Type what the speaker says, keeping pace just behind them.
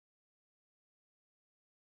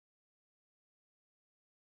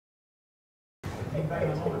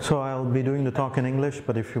So I'll be doing the talk in English,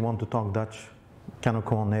 but if you want to talk Dutch, kan ook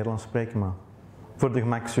gewoon Nederlands spreken, maar voor de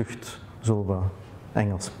gemakzucht zullen we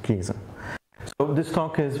Engels kiezen. So this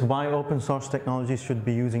talk is why open source technologies should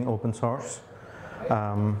be using open source.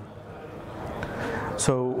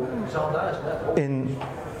 So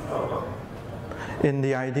in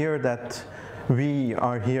the idea that we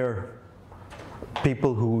are here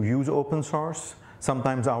people who use open source,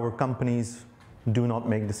 sometimes our companies do not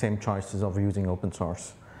make the same choices of using open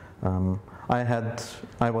source.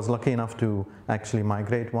 I was lucky enough to actually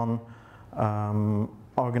migrate one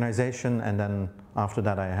organization, and then after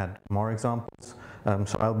that I had more examples.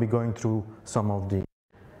 So I'll be going through some of the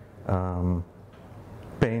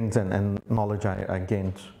pains and knowledge I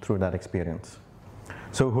gained through that experience.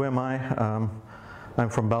 So who am I? I'm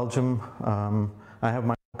from Belgium. I have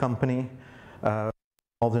my own company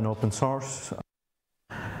involved in open source,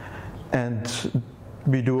 and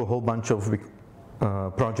we do a whole bunch of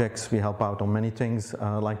projects. We help out on many things.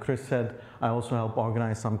 Like Chris said, I also help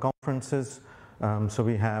organize some conferences. So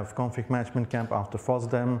we have Config Management Camp after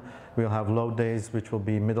FOSDEM. We'll have Load Days, which will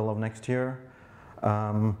be middle of next year.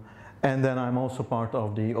 And then I'm also part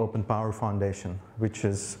of the Open Power Foundation, which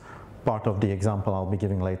is part of the example I'll be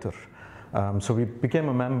giving later. So we became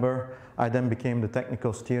a member. I then became the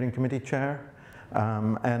Technical Steering Committee Chair.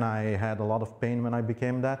 And I had a lot of pain when I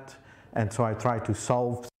became that. And so I tried to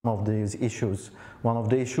solve some of these issues. One of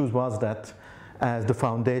the issues was that as the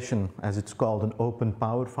foundation, as it's called, an Open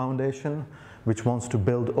Power Foundation, which wants to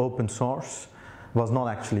build open source, was not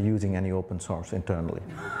actually using any open source internally.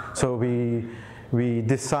 So we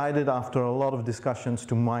decided after a lot of discussions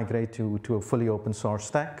to migrate to a fully open source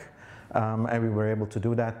stack. And we were able to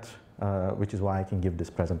do that, which is why I can give this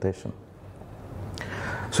presentation.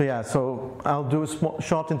 So yeah, so I'll do a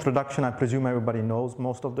short introduction. I presume everybody knows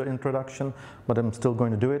most of the introduction, but I'm still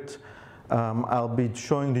going to do it. I'll be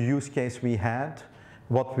showing the use case we had,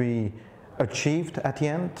 what we achieved at the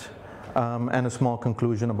end, and a small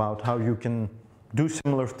conclusion about how you can do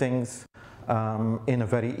similar things in a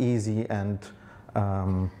very easy and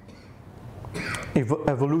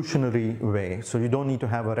evolutionary way. So you don't need to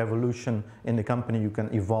have a revolution in the company. You can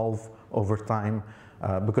evolve over time.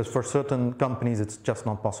 Because for certain companies, it's just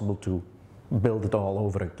not possible to build it all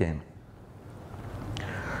over again.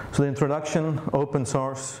 So the introduction, open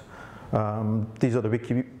source, these are the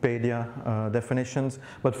Wikipedia definitions.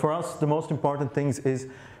 But for us, the most important things is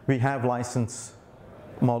we have license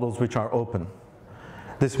models which are open.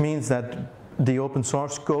 This means that the open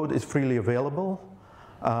source code is freely available,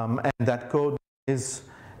 and that code is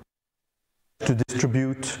to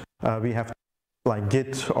distribute. We have like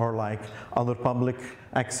Git or like other public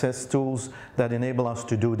access tools that enable us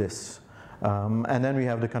to do this. And then we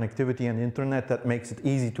have the connectivity and internet that makes it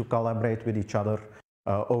easy to collaborate with each other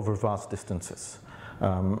over vast distances.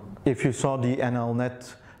 If you saw the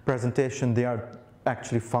NLNet presentation, they are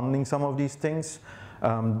actually funding some of these things.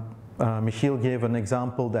 Michiel gave an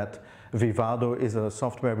example that Vivado is a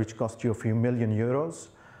software which costs you a few million euros.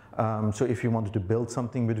 So if you wanted to build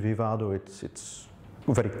something with Vivado, it's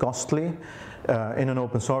very costly. In an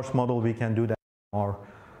open source model, we can do that in a more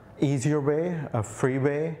easier way, a free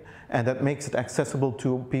way, and that makes it accessible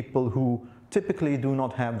to people who typically do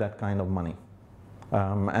not have that kind of money.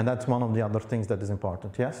 And that's one of the other things that is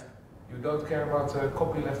important, yes? You don't care about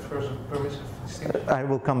copyleft versus permissive distinction? I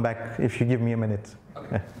will come back if you give me a minute.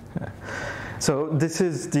 Okay. So this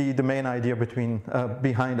is the main idea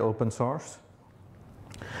behind open source.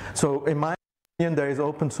 So in my opinion, there is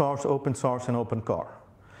open source, and open core.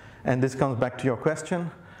 And this comes back to your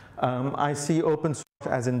question. I see open source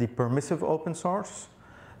as in the permissive open source,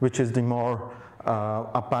 which is the more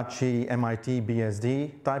Apache, MIT,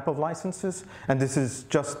 BSD type of licenses. And this is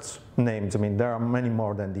just names. I mean, there are many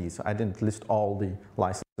more than these. I didn't list all the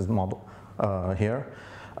licenses model here.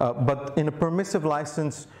 But in a permissive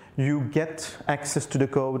license, you get access to the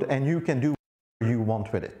code and you can do whatever you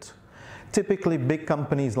want with it. Typically, big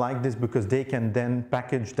companies like this because they can then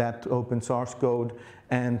package that open source code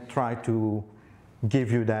and try to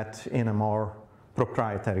give you that in a more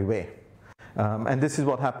proprietary way. And this is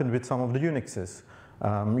what happened with some of the Unixes.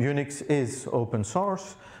 Unix is open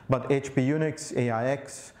source, but HP Unix,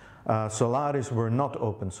 AIX, Solaris were not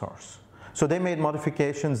open source. So they made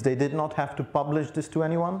modifications. They did not have to publish this to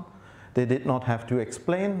anyone. They did not have to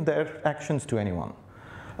explain their actions to anyone.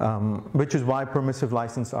 Which is why permissive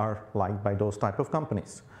licenses are liked by those type of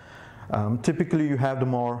companies. Typically, you have the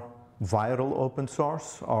more viral open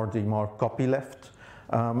source or the more copyleft,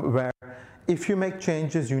 where if you make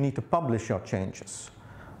changes, you need to publish your changes.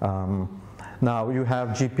 Now you have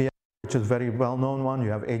GPL, which is a very well-known one. You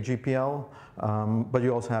have AGPL, but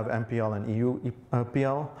you also have MPL and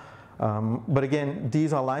EUPL. But again,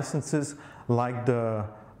 these are licenses like the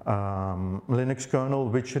Linux kernel,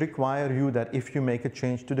 which require you that if you make a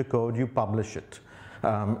change to the code, you publish it.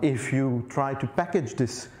 If you try to package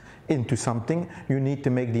this into something, you need to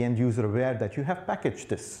make the end user aware that you have packaged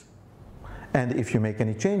this. And if you make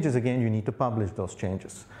any changes, again, you need to publish those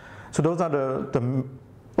changes. So those are the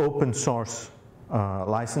open source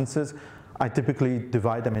licenses. I typically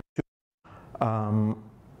divide them into.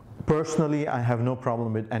 Personally, I have no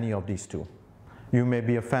problem with any of these two. You may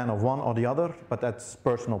be a fan of one or the other, but that's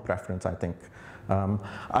personal preference, I think.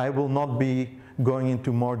 I will not be going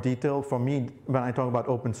into more detail. For me, when I talk about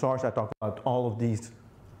open source, I talk about all of these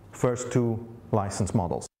first two license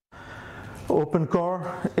models.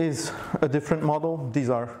 OpenCore is a different model. These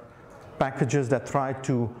are packages that try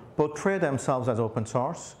to portray themselves as open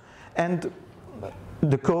source, and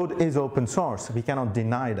the code is open source. We cannot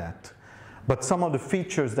deny that. But some of the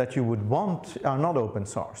features that you would want are not open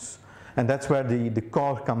source, and that's where the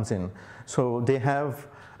core comes in. So they have,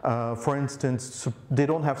 for instance, they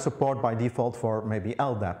don't have support by default for maybe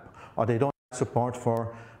LDAP, or they don't have support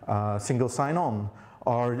for single sign-on,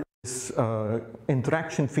 or this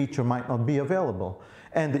interaction feature might not be available.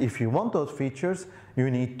 And if you want those features, you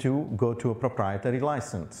need to go to a proprietary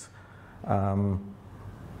license.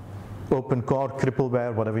 Open core,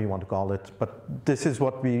 crippleware, whatever you want to call it, but this is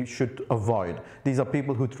what we should avoid. These are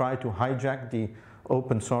people who try to hijack the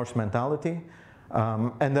open source mentality,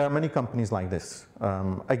 and there are many companies like this.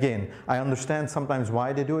 Again, I understand sometimes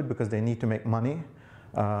why they do it, because they need to make money,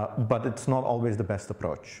 but it's not always the best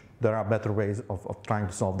approach. There are better ways of trying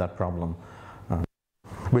to solve that problem,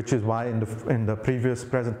 which is why in the previous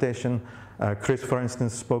presentation, Chris, for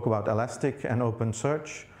instance, spoke about Elastic and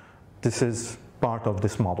OpenSearch. This is part of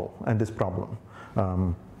this model and this problem.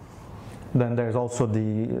 Then there's also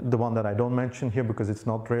the one that I don't mention here because it's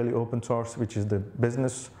not really open source, which is the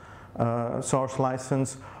business source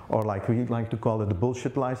license, or like we like to call it the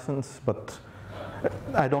bullshit license, but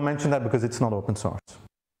I don't mention that because it's not open source.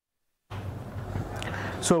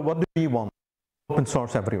 So what do we want? Open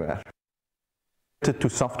source everywhere. To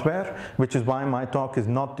software, which is why my talk is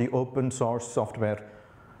not the open source software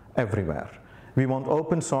everywhere. We want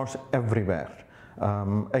open source everywhere.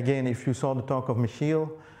 Again, if you saw the talk of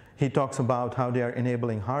Michiel, he talks about how they are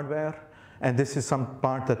enabling hardware, and this is some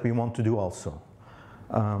part that we want to do also.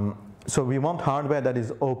 So we want hardware that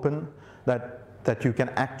is open, that you can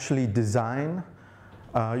actually design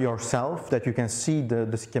yourself, that you can see the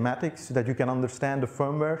schematics, that you can understand the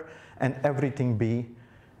firmware, and everything be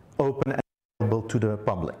open and available to the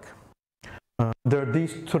public. There are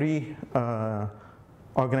these three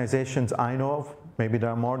organizations I know of. Maybe there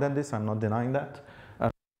are more than this, I'm not denying that.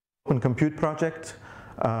 Open Compute Project,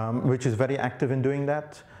 which is very active in doing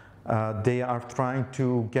that. They are trying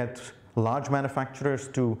to get large manufacturers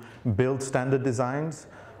to build standard designs.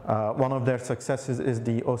 One of their successes is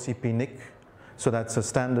the OCP NIC. So that's a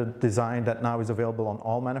standard design that now is available on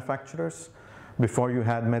all manufacturers. Before you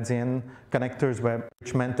had Medzian connectors,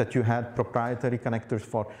 which meant that you had proprietary connectors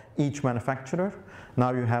for each manufacturer.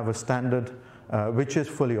 Now you have a standard which is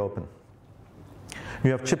fully open.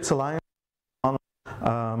 You have Chips Alliance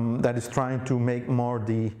that is trying to make more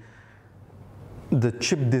the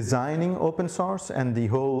chip designing open source, and the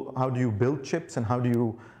whole how do you build chips and how do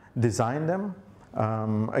you design them.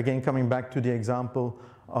 Again, coming back to the example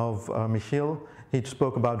of Michiel, he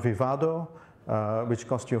spoke about Vivado, which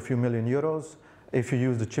cost you a few million euros. If you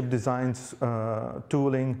use the chip designs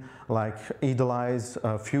tooling like Edelweiss,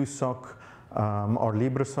 FuseSoc, or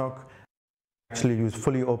LibreSoc, actually use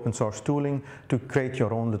fully open source tooling to create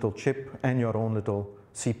your own little chip and your own little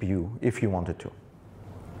CPU if you wanted to.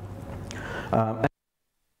 And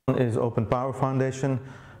is Open Power Foundation,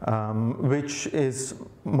 which is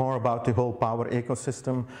more about the whole power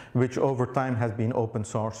ecosystem, which over time has been open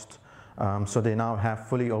sourced. So they now have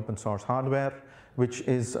fully open source hardware, which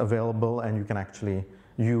is available and you can actually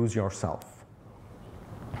use yourself.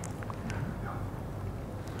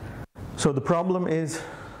 So the problem is,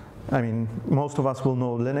 I mean, most of us will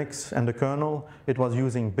know Linux and the kernel. It was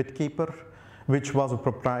using BitKeeper, which was a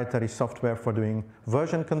proprietary software for doing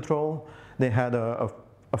version control. They had a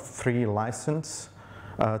free license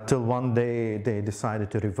till one day they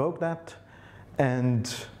decided to revoke that.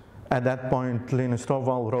 And at that point, Linus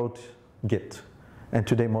Torvald wrote Git. And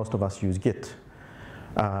today most of us use Git.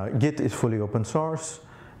 Git is fully open source.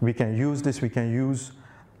 We can use this, we can use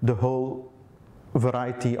the whole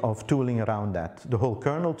variety of tooling around that. The whole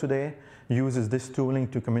kernel today uses this tooling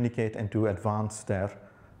to communicate and to advance their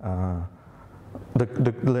the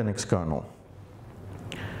Linux kernel.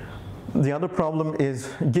 The other problem is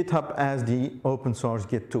GitHub as the open source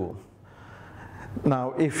Git tool.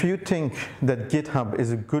 Now, if you think that GitHub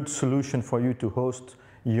is a good solution for you to host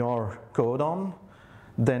your code on,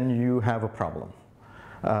 then you have a problem.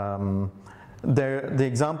 The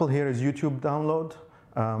example here is YouTube download,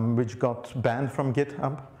 which got banned from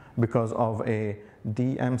GitHub because of a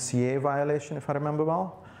DMCA violation, if I remember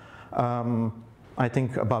well. I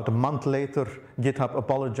think about a month later, GitHub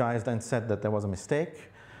apologized and said that there was a mistake.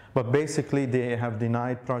 But basically, they have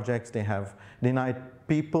denied projects, they have denied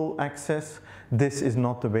people access. This is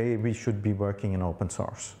not the way we should be working in open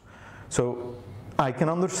source. So I can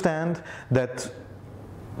understand that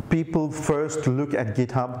people first look at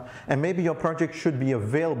GitHub, and maybe your project should be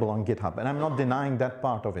available on GitHub. And I'm not denying that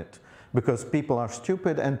part of it, because people are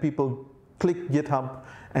stupid and people click GitHub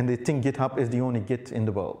and they think GitHub is the only Git in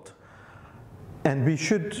the world. And we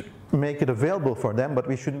should make it available for them, but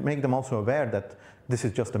we should make them also aware that this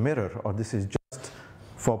is just a mirror, or this is just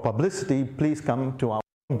for publicity. Please come to our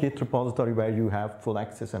Git repository where you have full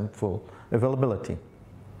access and full availability.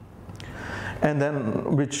 And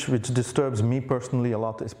then, which disturbs me personally a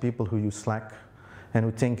lot, is people who use Slack and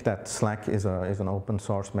who think that Slack is an open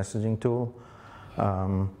source messaging tool.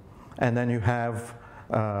 And then you have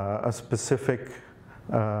a specific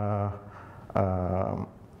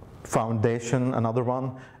foundation, another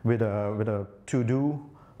one, with a to-do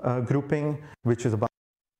grouping, which is about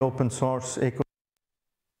open source ecosystem.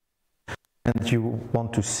 And you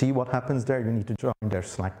want to see what happens there, you need to join their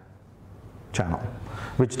Slack channel,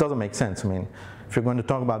 which doesn't make sense. I mean, if you're going to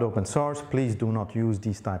talk about open source, please do not use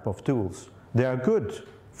these type of tools. They are good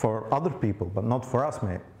for other people, but not for us,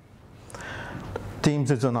 mate. Teams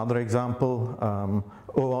is another example.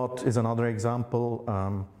 OAuth is another example.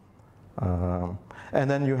 And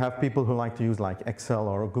then you have people who like to use like Excel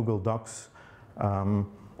or Google Docs. And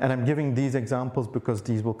I'm giving these examples because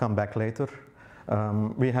these will come back later.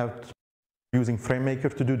 We have using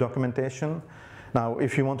FrameMaker to do documentation. Now,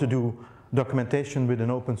 if you want to do documentation with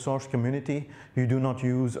an open source community, you do not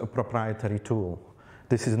use a proprietary tool.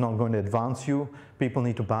 This is not going to advance you. People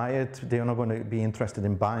need to buy it. They are not going to be interested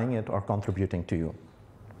in buying it or contributing to you.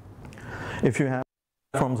 If you have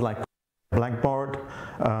platforms like Blackboard,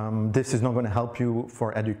 this is not going to help you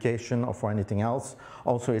for education or for anything else.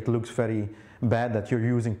 Also, it looks very bad that you're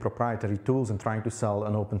using proprietary tools and trying to sell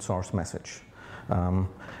an open source message.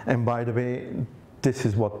 And by the way, this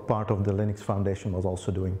is what part of the Linux Foundation was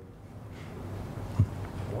also doing.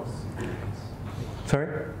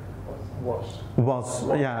 Sorry?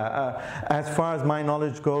 Yeah. As far as my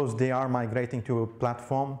knowledge goes, they are migrating to a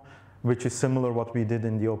platform which is similar what we did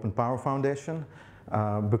in the Open Power Foundation,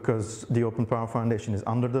 because the Open Power Foundation is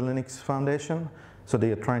under the Linux Foundation, so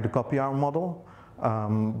they are trying to copy our model.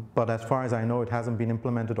 But as far as I know, it hasn't been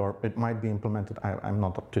implemented, or it might be implemented. I'm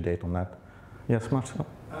not up to date on that. Yes, Marcel?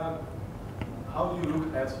 How do you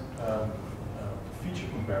look at feature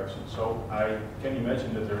comparison? So I can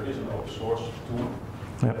imagine that there is an open source tool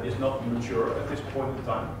that is not mature at this point in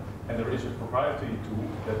time, and there is a proprietary tool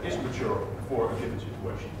that is mature for a given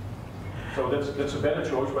situation. So that's a better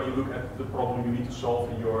choice when you look at the problem you need to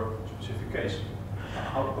solve in your specific case.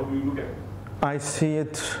 How do you look at it? I see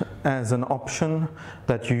it as an option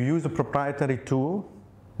that you use a proprietary tool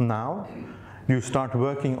now, you start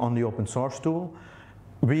working on the open source tool.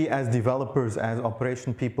 We as developers, as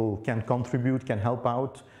operation people, can contribute, can help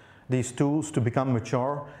out these tools to become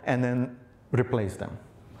mature and then replace them.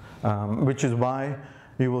 Which is why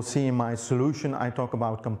you will see in my solution I talk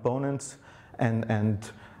about components and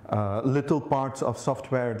little parts of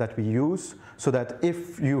software that we use, so that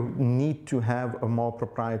if you need to have a more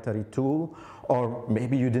proprietary tool, or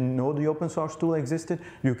maybe you didn't know the open source tool existed,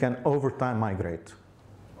 you can over time migrate.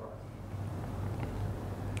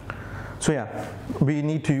 So yeah, we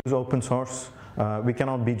need to use open source. We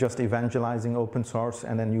cannot be just evangelizing open source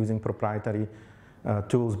and then using proprietary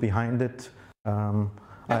tools behind it.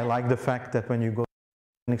 I like the fact that when you go to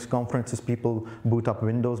Linux conferences, people boot up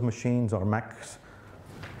Windows machines or Macs.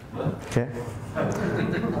 Okay.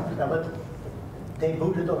 Yeah, but they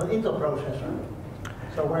booted on an Intel processor.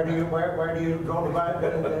 So where do you draw the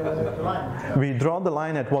line? We draw the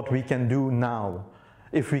line at what we can do now.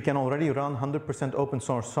 If we can already run 100% open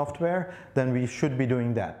source software, then we should be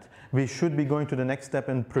doing that. We should be going to the next step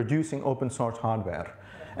in producing open source hardware.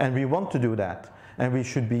 And we want to do that. And we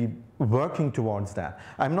should be working towards that.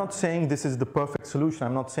 I'm not saying this is the perfect solution.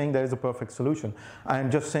 I'm not saying there is a perfect solution.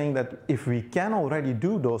 I'm just saying that if we can already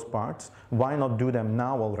do those parts, why not do them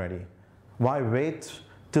now already? Why wait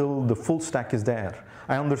till the full stack is there?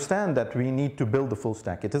 I understand that we need to build the full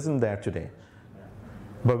stack. It isn't there today.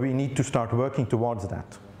 But we need to start working towards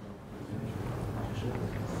that.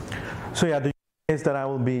 So yeah, the case that I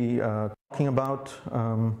will be talking about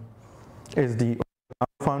is the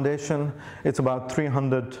Foundation. It's about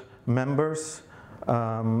 300 members.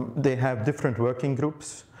 They have different working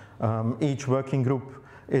groups. Each working group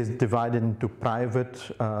is divided into private,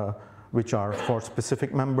 which are for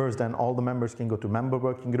specific members. Then all the members can go to member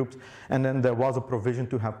working groups. And then there was a provision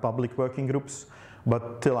to have public working groups,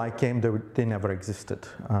 but till I came, they never existed,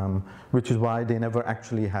 which is why they never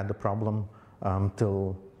actually had the problem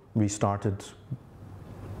till we started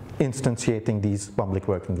instantiating these public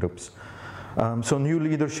working groups. So new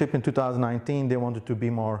leadership in 2019, they wanted to be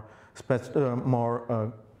more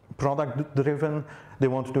product driven, they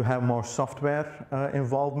wanted to have more software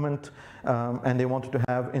involvement, and they wanted to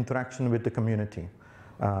have interaction with the community.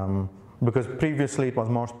 Because previously it was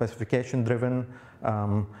more specification driven.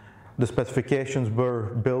 The specifications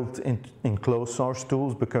were built in closed source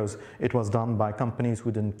tools because it was done by companies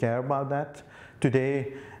who didn't care about that.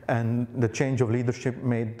 Today, and the change of leadership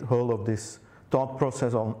made whole of this thought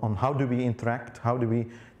process on how do we interact, how do we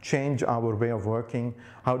change our way of working,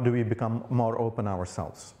 how do we become more open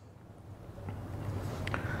ourselves.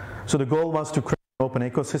 So the goal was to create an open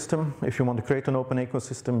ecosystem. If you want to create an open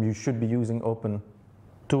ecosystem, you should be using open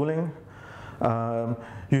tooling.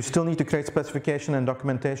 You still need to create specification and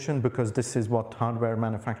documentation because this is what hardware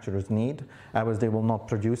manufacturers need, otherwise they will not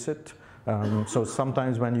produce it. So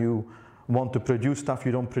sometimes when you want to produce stuff,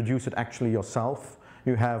 you don't produce it actually yourself.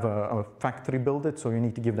 You have a factory build it, so you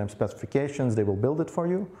need to give them specifications, they will build it for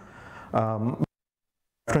you.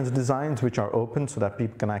 Reference designs which are open so that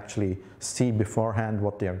people can actually see beforehand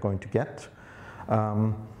what they are going to get.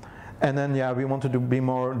 And then yeah, we wanted to be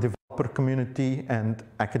more developer community and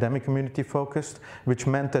academic community focused, which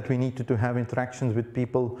meant that we needed to have interactions with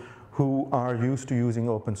people who are used to using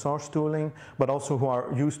open source tooling, but also who are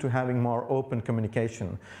used to having more open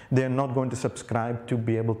communication. They're not going to subscribe to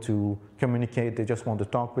be able to communicate, they just want to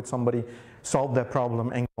talk with somebody, solve their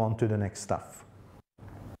problem, and go on to the next stuff.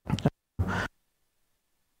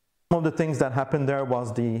 Some of the things that happened there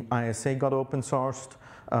was the ISA got open sourced,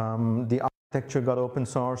 the architecture got open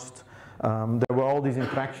sourced, there were all these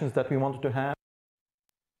interactions that we wanted to have.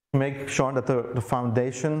 Make sure that the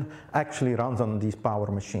foundation actually runs on these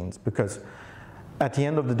power machines, because at the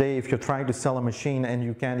end of the day, if you're trying to sell a machine and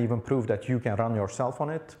you can't even prove that you can run yourself on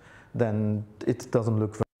it, then it doesn't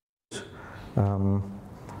look very good.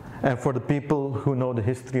 And for the people who know the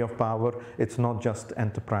history of power, it's not just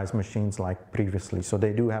enterprise machines like previously. So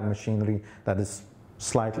they do have machinery that is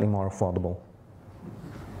slightly more affordable.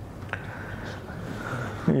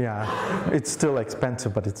 Yeah, it's still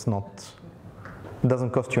expensive, but it's not. It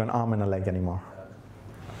doesn't cost you an arm and a leg anymore.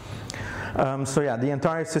 So yeah, the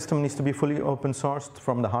entire system needs to be fully open sourced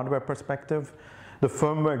from the hardware perspective. The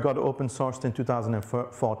firmware got open sourced in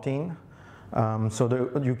 2014.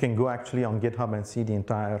 So you can go actually on GitHub and see the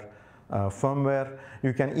entire firmware.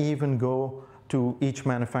 You can even go to each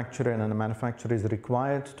manufacturer, and the manufacturer is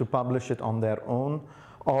required to publish it on their own,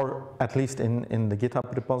 or at least in the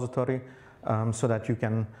GitHub repository. So that you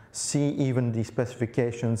can see even the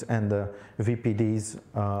specifications and the VPDs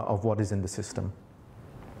of what is in the system.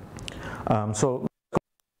 So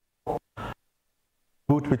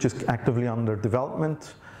boot, which is actively under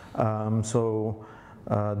development.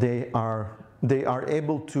 They are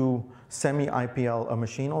able to semi-IPL a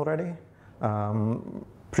machine already.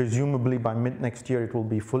 Presumably by mid next year it will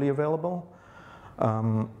be fully available.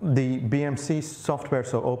 The BMC software,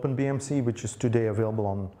 so OpenBMC, which is today available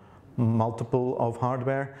on multiple of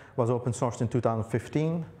hardware, was open sourced in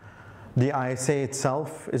 2015. The ISA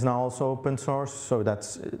itself is now also open source, so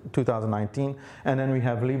that's 2019. And then we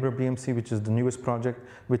have LibreBMC, which is the newest project,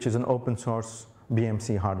 which is an open source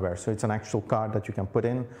BMC hardware. So it's an actual card that you can put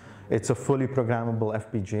in. It's a fully programmable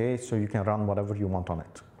FPGA, so you can run whatever you want on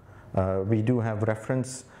it. We do have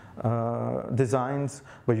reference designs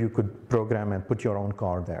where you could program and put your own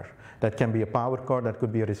card there. That can be a power core, that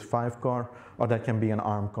could be a RISC-V core, or that can be an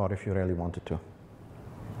ARM core if you really wanted to.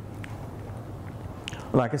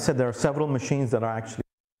 Like I said, there are several machines that are actually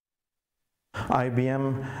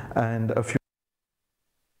IBM and a few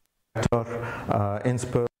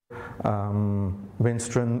Inspur,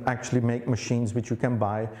 Winstron actually make machines which you can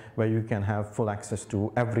buy where you can have full access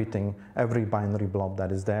to everything, every binary blob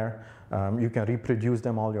that is there. You can reproduce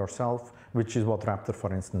them all yourself, which is what Raptor,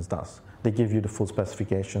 for instance, does. They give you the full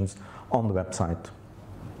specifications on the website.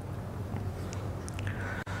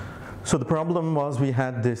 So the problem was we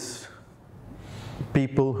had this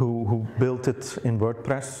people who built it in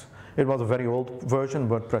WordPress. It was a very old version.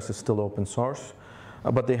 WordPress is still open source.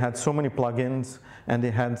 But they had so many plugins, and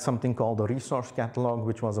they had something called a resource catalog,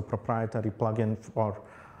 which was a proprietary plugin for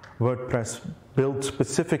WordPress built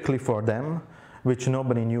specifically for them, which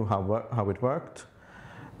nobody knew how it worked.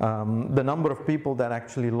 The number of people that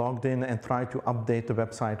actually logged in and tried to update the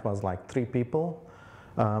website was like 3 people.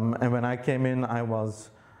 And when I came in, I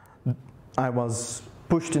was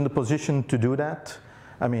pushed in the position to do that.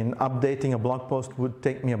 I mean, updating a blog post would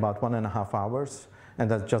take me about 1.5 hours,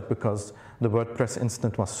 and that's just because the WordPress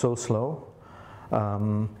instance was so slow.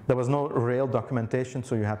 There was no real documentation,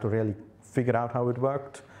 so you had to really figure out how it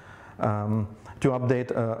worked. To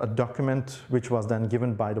update a document, which was then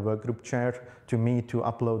given by the workgroup chair to me to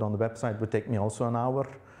upload on the website, would take me also an hour.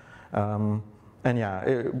 And yeah,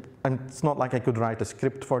 and it's not like I could write a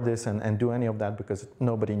script for this and do any of that because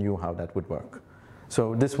nobody knew how that would work.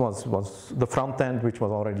 So this was the front end, which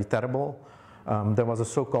was already terrible. There was a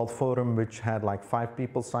so-called forum which had like 5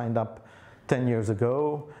 people signed up 10 years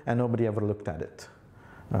ago, and nobody ever looked at it.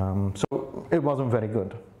 So it wasn't very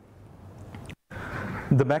good.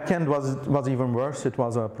 The backend was even worse. It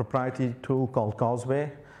was a proprietary tool called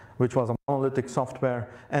Causeway, which was a monolithic software,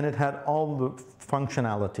 and it had all the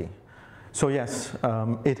functionality. So yes,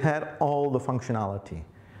 it had all the functionality,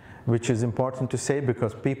 which is important to say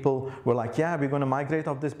because people were like, yeah, we're going to migrate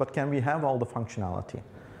off this, but can we have all the functionality?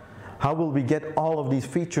 How will we get all of these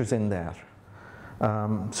features in there?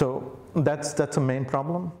 So that's a main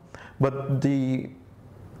problem. But the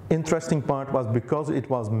interesting part was because it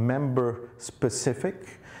was member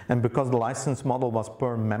specific and because the license model was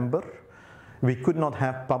per member, we could not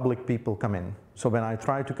have public people come in. So when I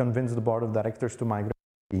tried to convince the board of directors to migrate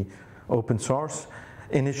the open source,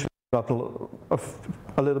 initially got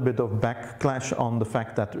a little bit of backlash on the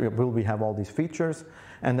fact that will we have all these features,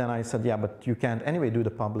 and then I said, yeah, but you can't anyway do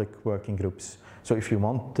the public working groups. So if you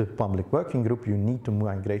want the public working group, you need to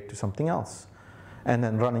migrate to something else. And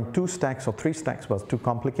then running 2 stacks or 3 stacks was too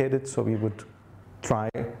complicated, so we would try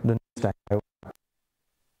the new stack I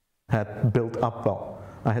had built up. Well,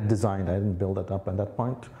 I had designed, I didn't build it up at that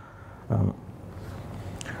point.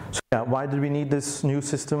 So yeah, why did we need this new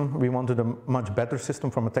system? We wanted a much better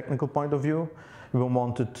system from a technical point of view. We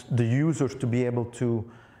wanted the users to be able to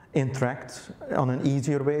interact on an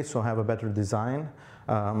easier way, so have a better design,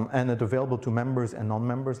 and it available to members and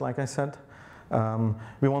non-members, like I said.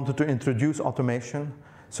 We wanted to introduce automation.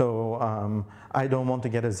 So I don't want to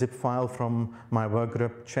get a zip file from my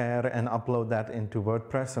workgroup chair and upload that into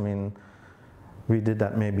WordPress. I mean, we did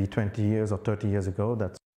that maybe 20 years or 30 years ago.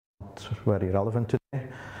 That's not very relevant today.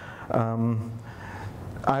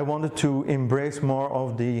 I wanted to embrace more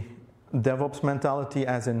of the DevOps mentality,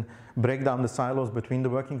 as in break down the silos between the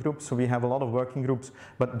working groups. So we have a lot of working groups,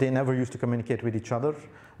 but they never used to communicate with each other,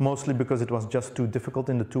 mostly because it was just too difficult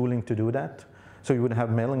in the tooling to do that. So you would have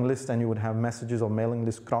mailing lists and you would have messages or mailing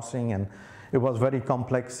list crossing, and it was very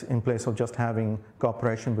complex in place of just having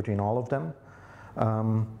cooperation between all of them.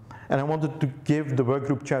 And I wanted to give the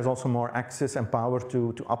workgroup chairs also more access and power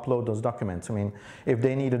to upload those documents. I mean, if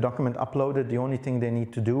they need a document uploaded, the only thing they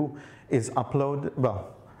need to do is upload,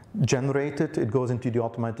 well, generate it. It goes into the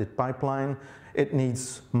automated pipeline. It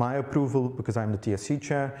needs my approval because I'm the TSC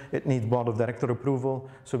chair. It needs board of director approval,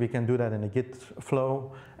 so we can do that in a Git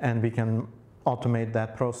flow, and we can automate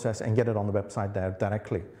that process and get it on the website there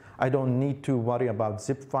directly. I don't need to worry about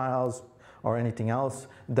zip files or anything else.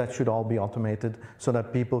 That should all be automated so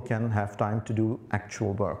that people can have time to do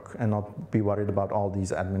actual work and not be worried about all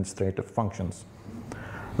these administrative functions.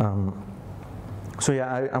 So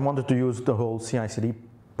yeah, I wanted to use the whole CI/CD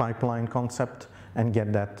pipeline concept and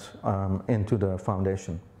get that into the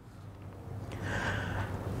foundation.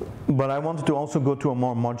 But I wanted to also go to a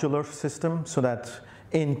more modular system so that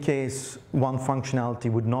in case one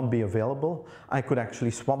functionality would not be available, I could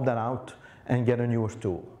actually swap that out and get a newer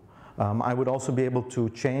tool. I would also be able to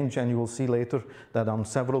change, and you will see later that on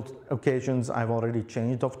several occasions I've already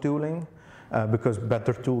changed of tooling because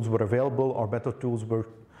better tools were available or better tools were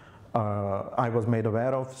I was made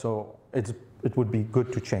aware of, so it would be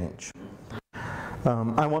good to change.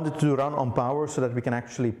 I wanted to run on Power so that we can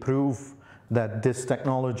actually prove that this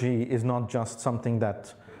technology is not just something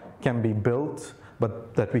that can be built,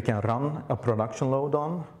 but that we can run a production load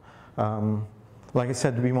on. Like I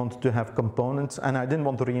said, we wanted to have components, and I didn't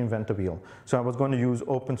want to reinvent the wheel. So I was going to use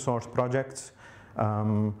open source projects.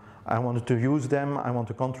 I wanted to use them. I want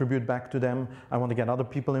to contribute back to them. I want to get other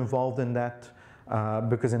people involved in that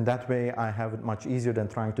because in that way I have it much easier than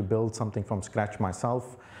trying to build something from scratch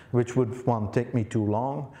myself, which would, 1, take me too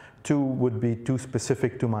long, 2, would be too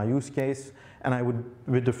specific to my use case, and I would,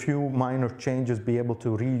 with a few minor changes, be able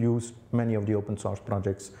to reuse many of the open source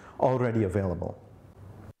projects already available.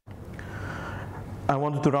 I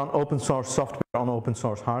wanted to run open source software on open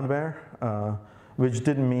source hardware. which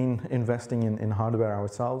didn't mean investing in hardware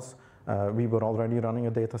ourselves. We were already running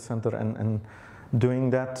a data center and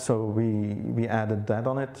doing that, so we added that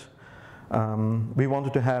on it. We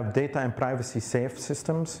wanted to have data and privacy safe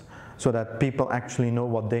systems so that people actually know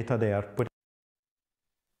what data they are putting.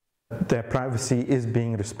 Their privacy is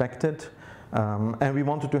being respected. And we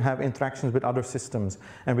wanted to have interactions with other systems.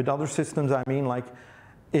 And with other systems, I mean like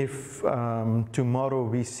if tomorrow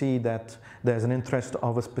we see that there's an interest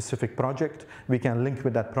of a specific project, we can link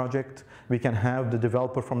with that project. We can have the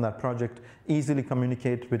developer from that project easily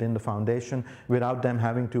communicate within the foundation without them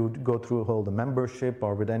having to go through a whole membership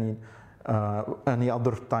or with any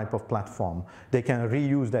other type of platform. They can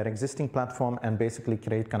reuse their existing platform and basically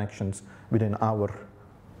create connections within our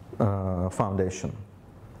foundation.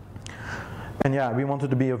 And yeah, we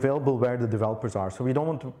wanted to be available where the developers are. So we don't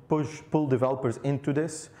want to pull developers into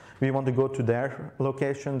this. We want to go to their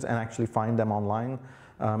locations and actually find them online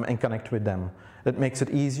and connect with them. It makes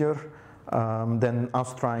it easier than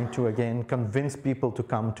us trying to, again, convince people to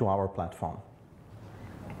come to our platform.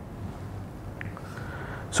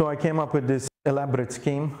 So I came up with this elaborate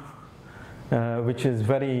scheme, which is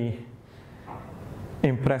very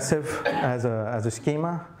impressive as a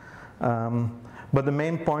schema. But the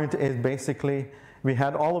main point is basically we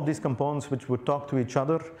had all of these components which would talk to each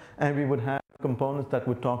other, and we would have components that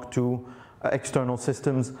would talk to external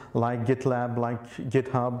systems like GitLab, like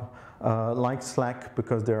GitHub, like Slack,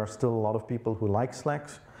 because there are still a lot of people who like Slack,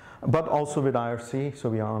 but also with IRC, so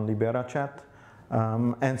we are on Libera Chat.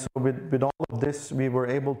 And so with all of this, we were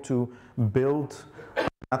able to build a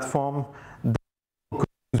platform that people could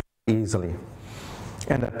use very easily,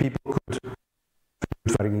 and that people could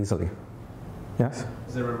use very easily. Yes?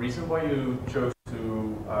 Is there a reason why you chose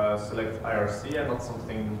to select IRC and not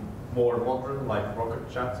something more modern like Rocket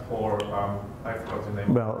Chat or I forgot the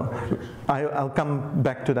name? Well, I'll come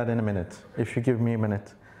back to that in a minute, if you give me a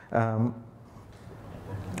minute.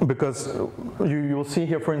 Because you will see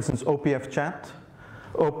here, for instance, OPF Chat.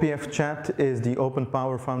 OPF Chat is the Open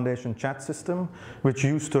Power Foundation chat system, which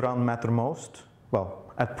used to run Mattermost.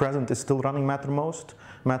 Well, at present is still running Mattermost.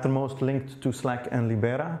 Mattermost linked to Slack and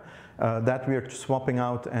Libera. That we are swapping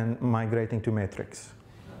out and migrating to Matrix.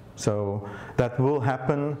 So that will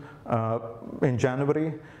happen in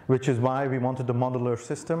January, which is why we wanted the modular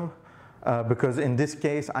system, because in this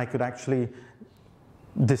case I could actually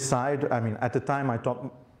decide, I mean at the time I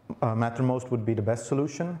thought Mattermost would be the best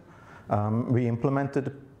solution. We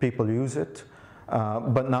implemented, people use it,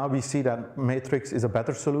 but now we see that Matrix is a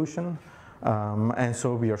better solution, and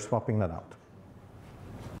so we are swapping that out.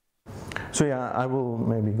 So yeah, I will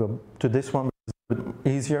maybe go to this one, which is a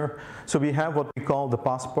bit easier. So we have what we call the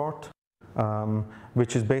passport,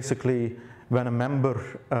 which is basically when a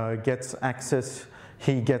member gets access,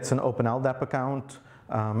 he gets an Open LDAP account,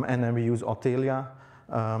 and then we use Autelia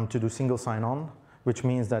to do single sign-on, which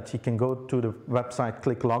means that he can go to the website,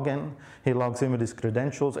 click login, he logs in with his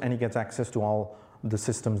credentials, and he gets access to all the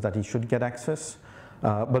systems that he should get access.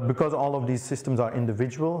 But because all of these systems are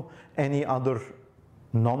individual, any other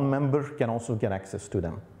non-member can also get access to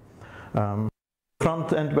them.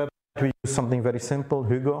 Front-end website, we use something very simple,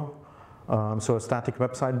 Hugo. So a static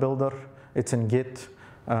website builder. It's in Git.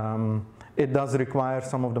 It does require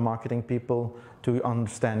some of the marketing people to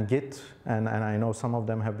understand Git, and I know some of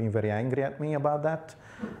them have been very angry at me about that,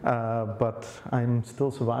 but I'm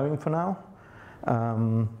still surviving for now.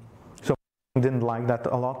 So I didn't like that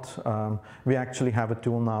a lot. We actually have a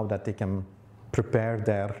tool now that they can prepare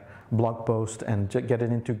their blog post and get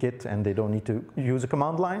it into Git, and they don't need to use a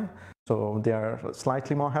command line, so they are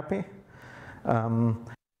slightly more happy.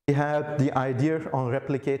 We had the idea on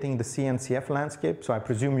replicating the CNCF landscape, so I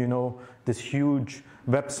presume you know this huge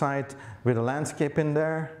website with a landscape in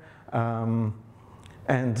there, and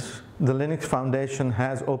the Linux Foundation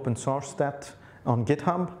has open sourced that on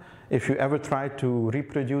GitHub. If you ever try to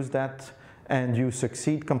reproduce that and you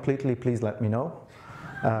succeed completely, please let me know.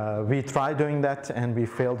 We tried doing that and we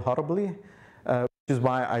failed horribly, which is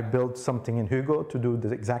why I built something in Hugo to do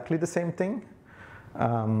exactly the same thing.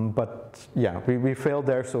 But yeah, we failed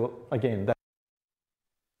there, so again, that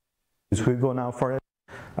is Hugo now for it.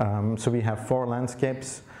 So we have 4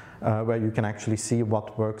 landscapes where you can actually see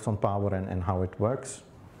what works on Power and how it works.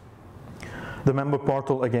 The member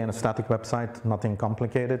portal, again, a static website, nothing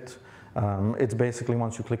complicated. It's basically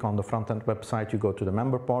once you click on the front-end website, you go to the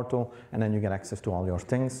member portal, and then you get access to all your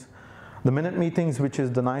things. The minute meetings, which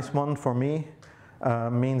is the nice one for me,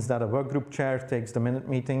 means that a workgroup chair takes the minute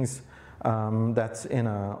meetings. That's in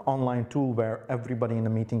an online tool where everybody in the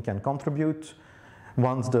meeting can contribute.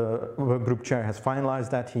 Once the workgroup chair has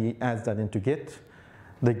finalized that, he adds that into Git.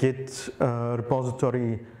 The Git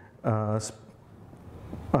repository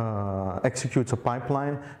executes a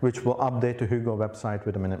pipeline which will update the Hugo website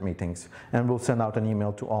with the minute meetings, and will send out an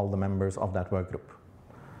email to all the members of that work group.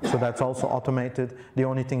 So that's also automated. The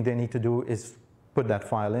only thing they need to do is put that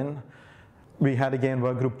file in. We had, again,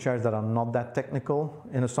 work group chairs that are not that technical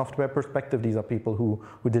in a software perspective. These are people who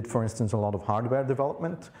did, for instance, a lot of hardware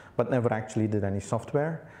development, but never actually did any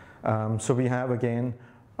software. So we have, again,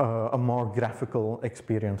 a more graphical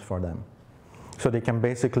experience for them. So they can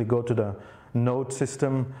basically go to the node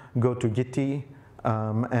system, go to Gitty,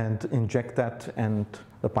 and inject that, and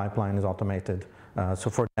the pipeline is automated. So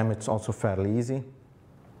for them, it's also fairly easy.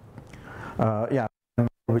 Yeah,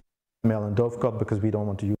 mail and Dovecot because we don't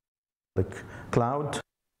want to use public cloud.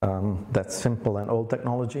 That's simple and old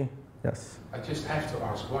technology. Yes. I just have to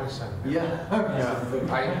ask, why SendMail? Yeah.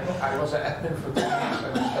 I was an admin for 2 years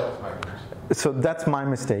and I felt my use. So that's my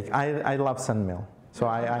mistake. I love SendMail. So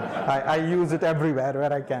I use it everywhere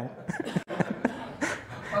where I can.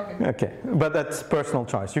 Okay, but that's personal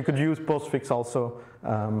choice. You could use Postfix also.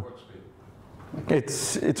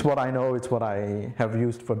 It's what I know, it's what I have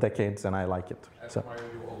used for decades, and I like it. So.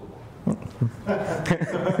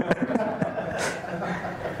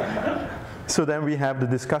 So then we have the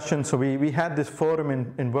discussion. So we had this forum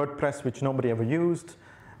in WordPress which nobody ever used,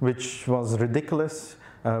 which was ridiculous.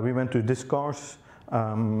 We went to Discourse.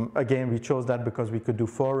 Again, we chose that because we could do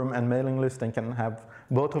forum and mailing list and can have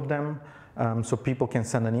both of them. So people can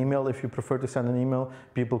send an email if you prefer to send an email.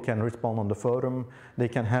 People can respond on the forum. They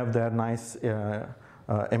can have their nice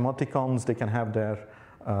emoticons. They can have their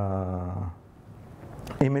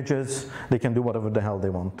images. They can do whatever the hell they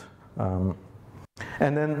want.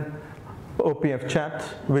 And then OPF chat,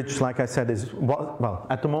 which, like I said, is, well,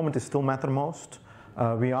 at the moment is still Mattermost.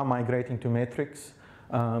 We are migrating to Matrix.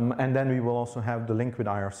 And then we will also have the link with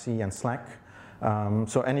IRC and Slack.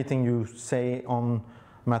 So anything you say on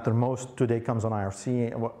Mattermost today comes on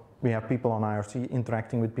IRC. We have people on IRC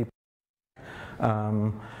interacting with people.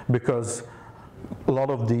 Because a lot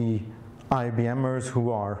of the IBMers who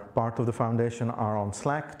are part of the foundation are on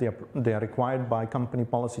Slack. They are required by company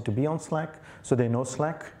policy to be on Slack, so they know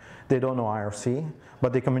Slack. They don't know IRC,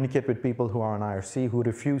 but they communicate with people who are on IRC who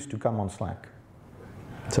refuse to come on Slack.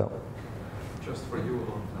 So. Just for you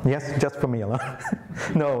alone? Yes, just for me alone.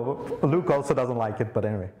 No, Luke also doesn't like it, but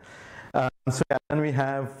anyway. So yeah, then we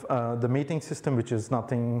have the meeting system, which is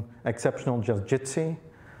nothing exceptional, just Jitsi.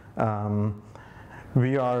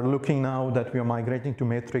 We are looking now that we are migrating to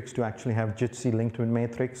Matrix to actually have Jitsi linked with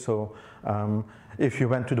Matrix. So if you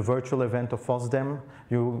went to the virtual event of FOSDEM,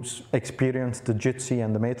 you experienced the Jitsi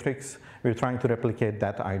and the Matrix. We're trying to replicate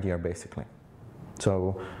that idea, basically.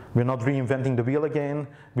 So we're not reinventing the wheel again.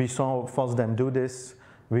 We saw FOSDEM do this.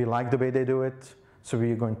 We like the way they do it, so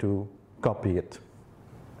we're going to copy it.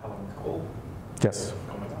 Cool. Yes.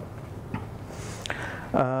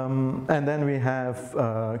 And then we have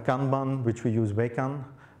Kanban, which we use Wakan,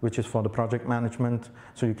 which is for the project management,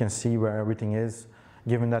 so you can see where everything is.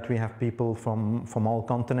 Given that we have people from all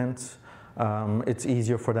continents, it's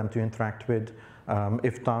easier for them to interact with.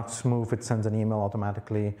 If tasks move, it sends an email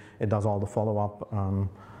automatically. It does all the follow-up.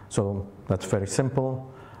 So that's very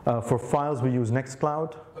simple. For files, we use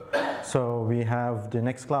Nextcloud. So we have the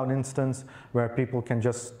Nextcloud instance where people can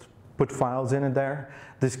just put files in there.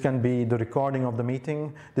 This can be the recording of the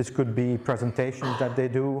meeting. This could be presentations that they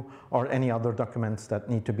do, or any other documents that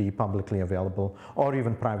need to be publicly available or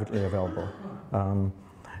even privately available.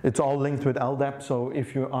 It's all linked with LDAP, so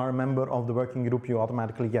if you are a member of the working group, you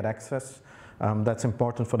automatically get access. That's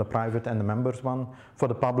important for the private and the members one. For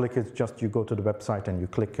the public, it's just you go to the website and you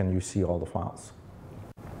click and you see all the files.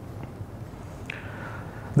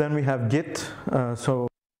 Then we have Git. So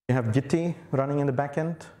we have Gitty running in the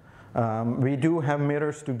backend. We do have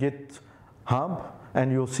mirrors to GitHub,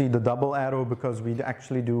 and you'll see the double arrow because we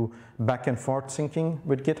actually do back and forth syncing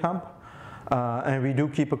with GitHub. And we do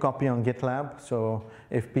keep a copy on GitLab, so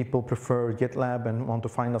if people prefer GitLab and want to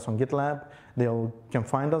find us on GitLab, they can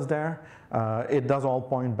find us there. It does all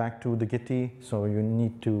point back to the Gitty, so you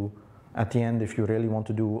need to, at the end, if you really want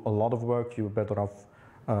to do a lot of work, you're better off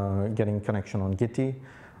getting connection on Gitty.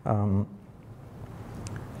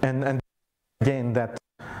 And again, that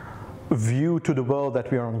view to the world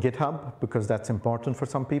that we are on GitHub, because that's important for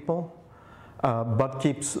some people. But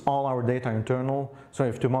keeps all our data internal. So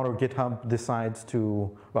if tomorrow GitHub decides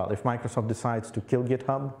to, well, if Microsoft decides to kill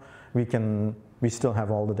GitHub, we still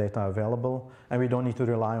have all the data available, and we don't need to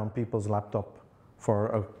rely on people's laptop for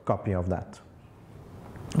a copy of that.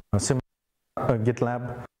 Similar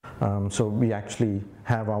GitLab, so we actually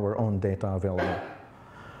have our own data available.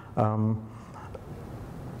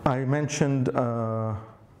 I mentioned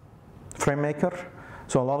FrameMaker.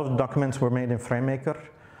 So a lot of the documents were made in FrameMaker.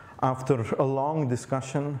 After a long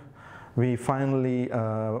discussion, we finally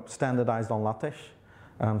standardized on LaTeX.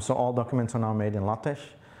 So all documents are now made in LaTeX,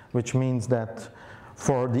 which means that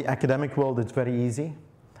for the academic world, it's very easy.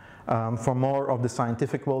 For more of the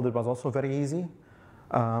scientific world, it was also very easy.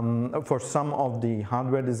 For some of the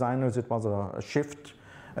hardware designers, it was a shift.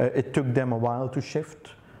 It took them a while to shift.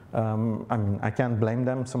 I mean, I can't blame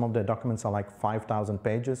them. Some of their documents are like 5,000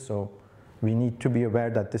 pages, so we need to be aware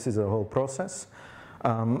that this is a whole process.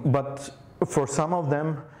 But for some of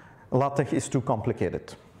them, LaTeX is too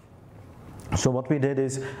complicated. So what we did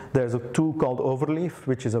is, there's a tool called Overleaf,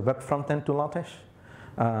 which is a web front end to LaTeX.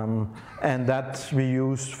 And that we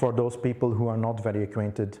use for those people who are not very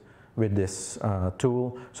acquainted with this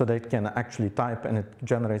tool, so they can actually type and it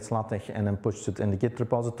generates LaTeX and then pushes it in the Git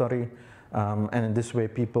repository. And in this way,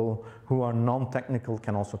 people who are non-technical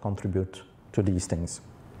can also contribute to these things.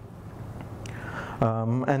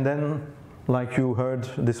 And then, like you heard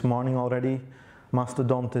this morning already,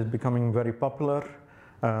 Mastodon is becoming very popular.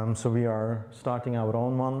 So we are starting our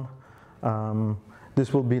own one.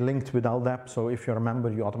 This will be linked with LDAP, so if you're a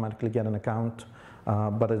member, you automatically get an account.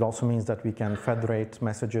 But it also means that we can federate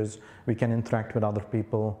messages, we can interact with other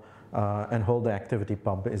people, and whole the activity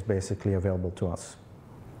pub is basically available to us.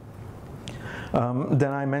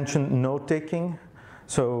 Then I mentioned note-taking.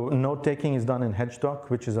 So note-taking is done in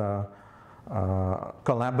HedgeDoc, which is a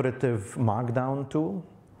collaborative markdown tool,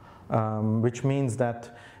 which means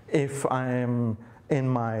that if I am in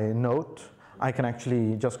my note, I can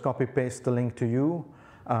actually just copy-paste the link to you,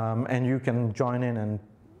 and you can join in and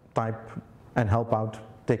type and help out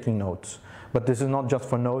taking notes. But this is not just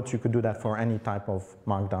for notes, you could do that for any type of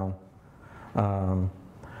markdown.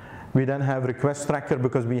 We then have request tracker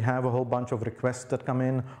because we have a whole bunch of requests that come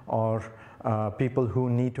in, or people who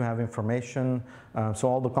need to have information. So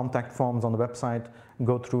all the contact forms on the website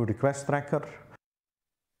go through request tracker,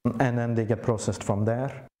 and then they get processed from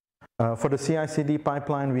there. For the CI/CD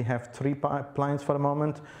pipeline, we have 3 pipelines for the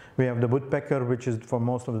moment. We have the Woodpecker, which is for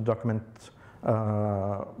most of the document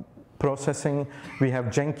processing. We have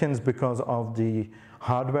Jenkins because of the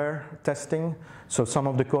hardware testing. So some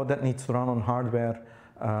of the code that needs to run on hardware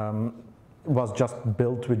was just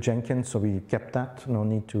built with Jenkins, so we kept that. No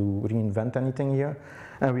need to reinvent anything here.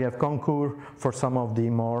 And we have Concur for some of the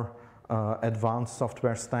more advanced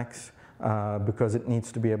software stacks because it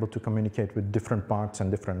needs to be able to communicate with different parts and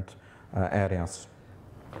different areas.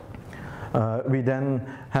 We then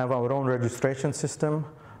have our own registration system,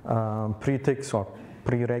 Pretix or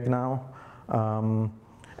Pre-Reg now,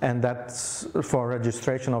 and that's for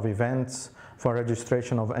registration of events, for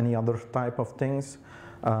registration of any other type of things.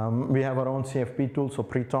 We have our own CFP tool, so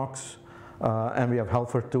Pre-Talks, and we have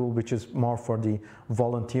Helfer tool, which is more for the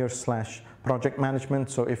volunteer/project management.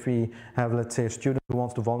 So if we have, let's say, a student who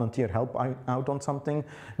wants to volunteer help out on something,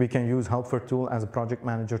 we can use Helfer tool as a project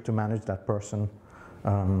manager to manage that person.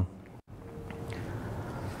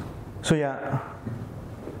 So yeah,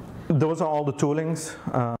 those are all the toolings.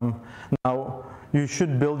 Now, you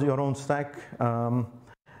should build your own stack.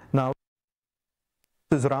 Now,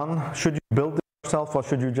 this is run. Should you build it yourself or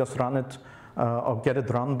should you just run it or get it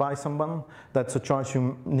run by someone? That's a choice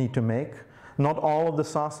you need to make. Not all of the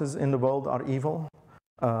SaaSes in the world are evil,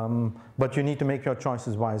 but you need to make your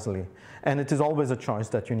choices wisely. And it is always a choice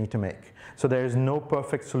that you need to make. So there is no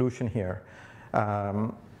perfect solution here.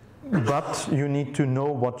 But you need to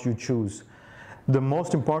know what you choose. The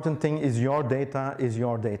most important thing is your data is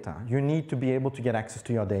your data. You need to be able to get access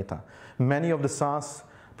to your data. Many of the SaaS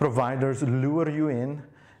providers lure you in,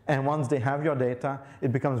 and once they have your data,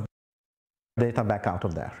 it becomes data back out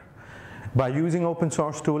of there. By using open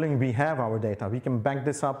source tooling, we have our data. We can back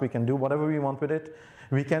this up, we can do whatever we want with it.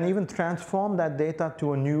 We can even transform that data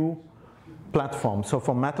to a new platform. So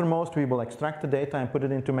for Mattermost, we will extract the data and put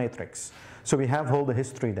it into Matrix. So we have all the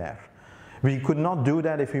history there. We could not do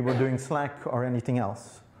that if we were doing Slack or anything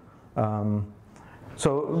else.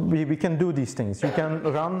 So we can do these things. You can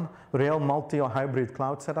run real multi or hybrid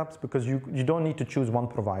cloud setups because you don't need to choose one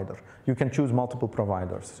provider. You can choose multiple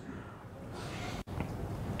providers.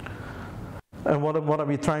 And what are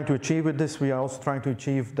we trying to achieve with this? We are also trying to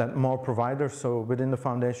achieve that more providers. So within the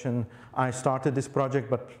foundation, I started this project,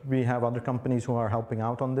 but we have other companies who are helping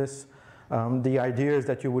out on this. The idea is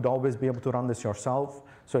that you would always be able to run this yourself.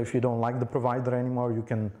 So if you don't like the provider anymore, you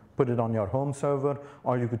can put it on your home server,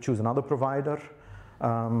 or you could choose another provider.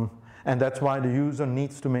 And that's why the user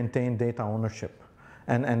needs to maintain data ownership.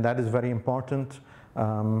 And that is very important.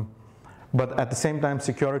 But at the same time,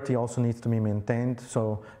 security also needs to be maintained.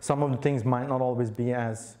 So some of the things might not always be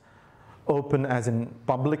as open as in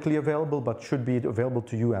publicly available, but should be available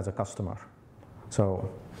to you as a customer. So,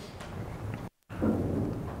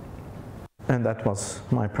 and that was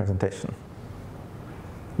my presentation.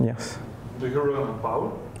 Yes? Do you run on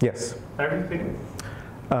power? Yes. Everything?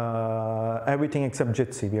 Everything except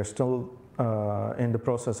Jitsi. We are still in the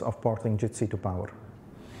process of porting Jitsi to power.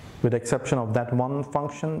 With the exception of that one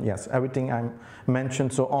function, yes, everything I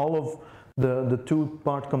mentioned. So all of the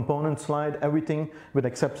two-part component slide, everything with the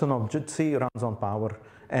exception of Jitsi runs on power.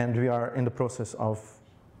 And we are in the process of...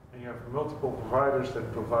 And you have multiple providers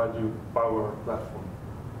that provide you power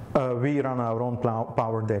platform? We run our own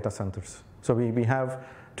power data centers. So we have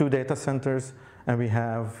 2 data centers, and we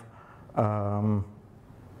have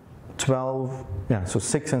 12, yeah, so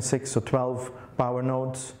 6 and 6, so 12 power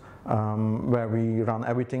nodes where we run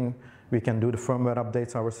everything. We can do the firmware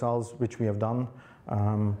updates ourselves, which we have done.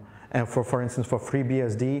 And for instance, for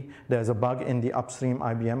FreeBSD, there's a bug in the upstream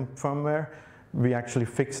IBM firmware. We actually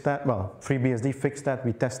fixed that. Well, FreeBSD fixed that.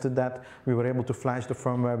 We tested that. We were able to flash the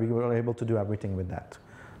firmware. We were able to do everything with that.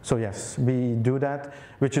 So yes, we do that,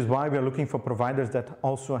 which is why we're looking for providers that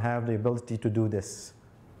also have the ability to do this.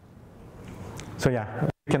 So yeah,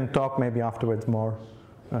 we can talk maybe afterwards more.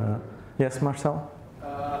 Yes, Marcel?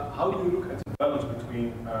 How do you look at the balance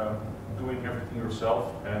between doing everything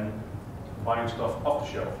yourself and buying stuff off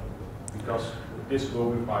the shelf? Because this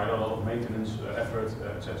will require a lot of maintenance, effort,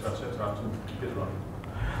 etc., to keep it running.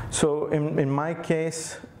 So in my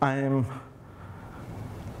case, I'm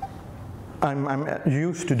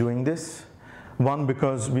used to doing this. One,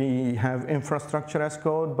 because we have infrastructure as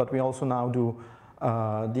code, but we also now do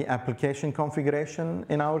the application configuration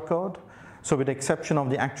in our code. So with the exception of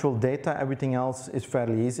the actual data, everything else is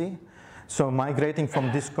fairly easy. So migrating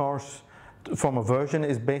from this course from a version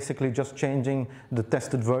is basically just changing the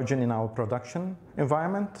tested version in our production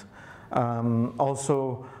environment.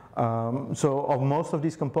 So of most of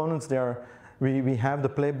these components, we have the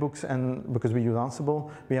playbooks, and because we use Ansible,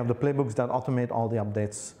 we have the playbooks that automate all the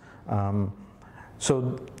updates.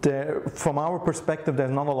 So from our perspective, there's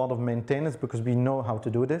not a lot of maintenance because we know how to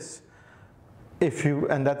do this.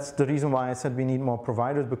 And that's the reason why I said we need more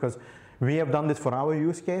providers, because we have done this for our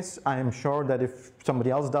use case. I am sure that if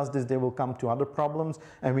somebody else does this, they will come to other problems,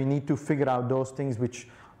 and we need to figure out those things which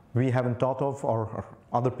we haven't thought of or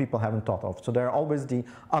other people haven't thought of. So there are always the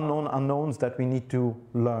unknown unknowns that we need to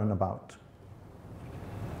learn about.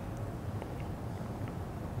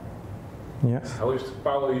 Yes? How is the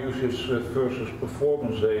power usage versus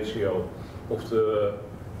performance ratio of the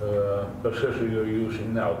processor you're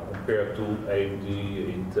using now compared to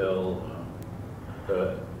AMD, Intel?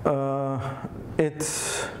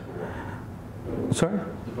 It's, sorry?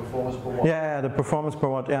 The performance per watt. Yeah, the performance per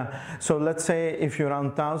watt, yeah. So let's say if you run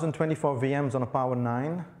 1024 VMs on a Power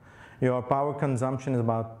 9, your power consumption is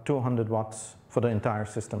about 200 watts for the entire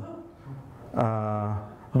system.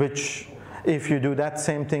 Which, if you do that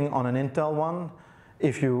same thing on an Intel one,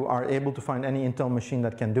 if you are able to find any Intel machine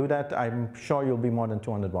that can do that, I'm sure you'll be more than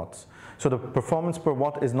 200 watts. So the performance per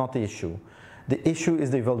watt is not the issue. The issue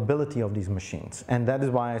is the availability of these machines. And that is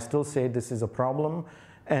why I still say this is a problem.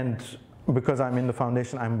 And because I'm in the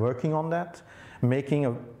foundation, I'm working on that,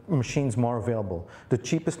 making machines more available. The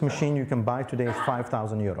cheapest machine you can buy today is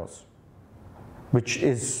 5,000 euros, which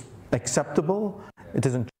is acceptable. It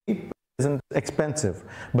isn't cheap, it isn't expensive.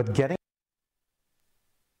 But getting...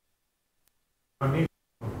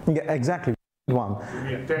 Yeah, exactly. One.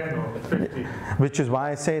 10 or 50. Which is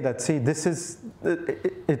why I say that, see, this is,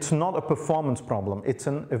 it's not a performance problem, it's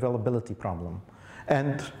an availability problem.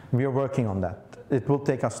 And we are working on that. It will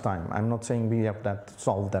take us time. I'm not saying we have that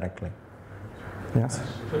solved directly. Yes?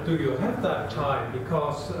 But do you have that time?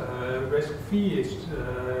 Because RISC-V is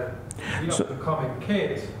the upcoming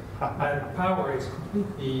kit, and power is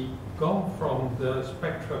completely gone from the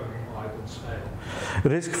spectrum, I would say.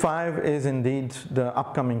 RISC-V is indeed the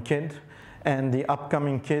upcoming kid. And the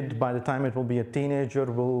upcoming kid, by the time it will be a teenager,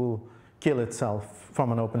 will kill itself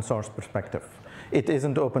from an open source perspective. It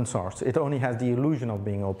isn't open source. It only has the illusion of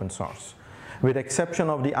being open source. With the exception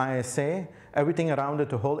of the ISA, everything around it,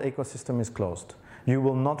 the whole ecosystem is closed. You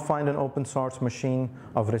will not find an open source machine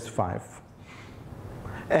of RISC-V.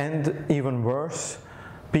 And even worse,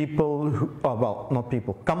 people who, oh, well, not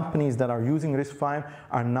people, companies that are using RISC-V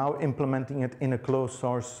are now implementing it in a closed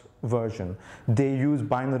source version. They use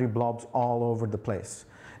binary blobs all over the place.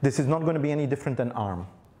 This is not going to be any different than ARM.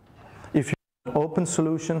 If you have an open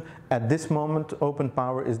solution, at this moment, open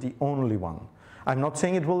power is the only one. I'm not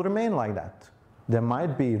saying it will remain like that. There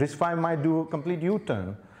might be, RISC-V might do a complete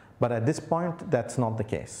U-turn, but at this point, that's not the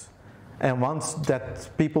case. And once that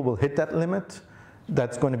people will hit that limit,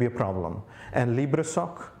 that's going to be a problem. And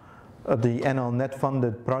LibreSoc, the NLNet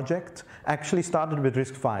funded project, actually started with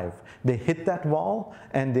RISC-V. They hit that wall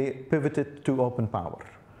and they pivoted to open power.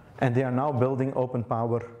 And they are now building open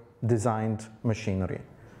power designed machinery.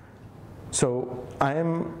 So I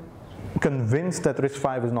am convinced that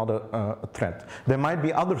RISC-V is not a threat. There might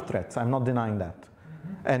be other threats, I'm not denying that.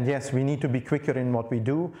 And yes, we need to be quicker in what we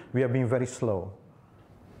do. We are being very slow.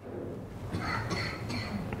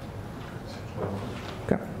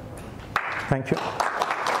 Okay. Thank you.